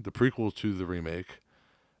beginning, the prequel to the remake,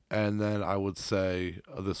 and then I would say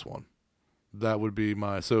this one. That would be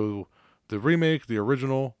so the remake, the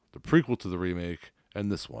original, the prequel to the remake,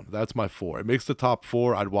 and this one. That's my 4. It makes the top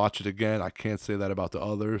 4. I'd watch it again. I can't say that about the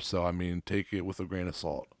others, so I mean, take it with a grain of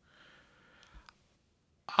salt.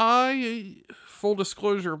 Full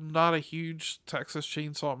disclosure, I'm not a huge Texas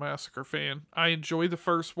Chainsaw Massacre fan. I enjoy the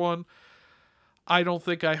first one. I don't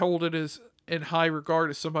think I hold it as in high regard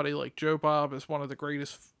as somebody like Joe Bob as one of the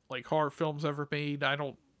greatest like horror films ever made. I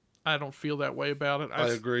don't feel that way about it. I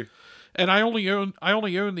agree. And I only own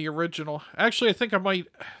the original. Actually, I think I might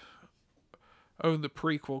own the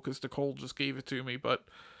prequel because Nicole just gave it to me. But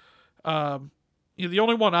the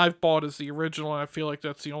only one I've bought is the original, and I feel like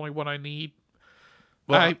that's the only one I need.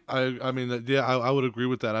 Well, I mean, yeah, I would agree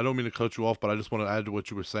with that. I don't mean to cut you off, but I just want to add to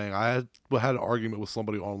what you were saying. I had an argument with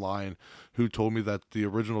somebody online who told me that the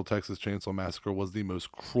original Texas Chainsaw Massacre was the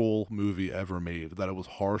most cruel movie ever made. That it was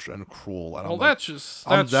harsh and cruel. And well, that's just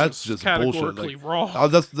categorically bullshit. wrong.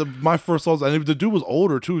 That's my first thought. And the dude was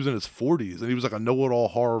older too. He was in his 40s, and he was like a know-it-all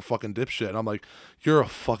horror fucking dipshit. And I'm like, you're a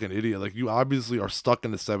fucking idiot. Like, you obviously are stuck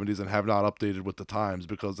in the 70s and have not updated with the times,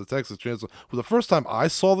 because the Texas Chainsaw. Well, the first time I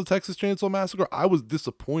saw the Texas Chainsaw Massacre, I was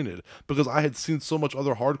disappointed because I had seen so much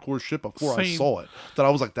other hardcore shit before I saw it that I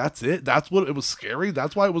was like, that's it. That's what it was scary.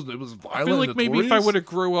 That's why it was violent. I feel like maybe if I would have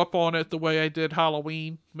grew up on it the way I did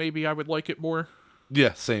Halloween, maybe I would like it more.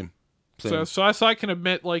 Yeah, same. So I can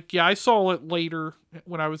admit, like, yeah, I saw it later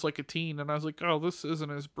when I was like a teen, and I was like, oh, this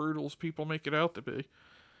isn't as brutal as people make it out to be.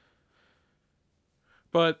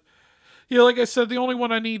 But yeah, like I said, the only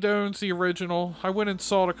one I need to own is the original. I went and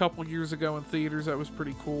saw it a couple years ago in theaters. That was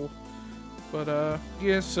pretty cool. But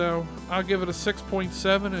yeah, so I'll give it a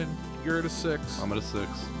 6.7, and you're at a 6. I'm at a 6.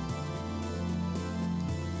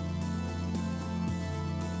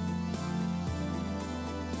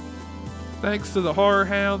 Thanks to the horror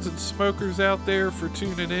hounds and smokers out there for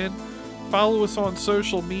tuning in. Follow us on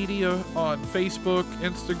social media on Facebook,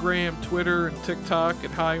 Instagram, Twitter, and TikTok at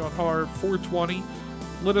High on Horror 420.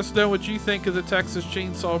 Let us know what you think of the Texas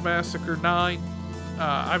Chainsaw Massacre 9.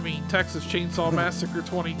 Texas Chainsaw Massacre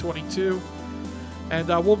 2022. And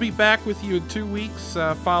we'll be back with you in 2 weeks.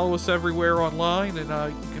 Follow us everywhere online, and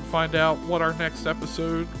you can find out what our next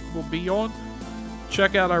episode will be on.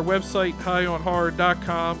 Check out our website,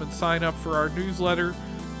 highonhorror.com, and sign up for our newsletter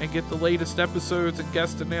and get the latest episodes and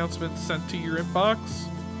guest announcements sent to your inbox.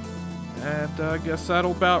 And I guess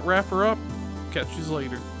that'll about wrap her up. Catch you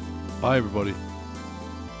later. Bye, everybody.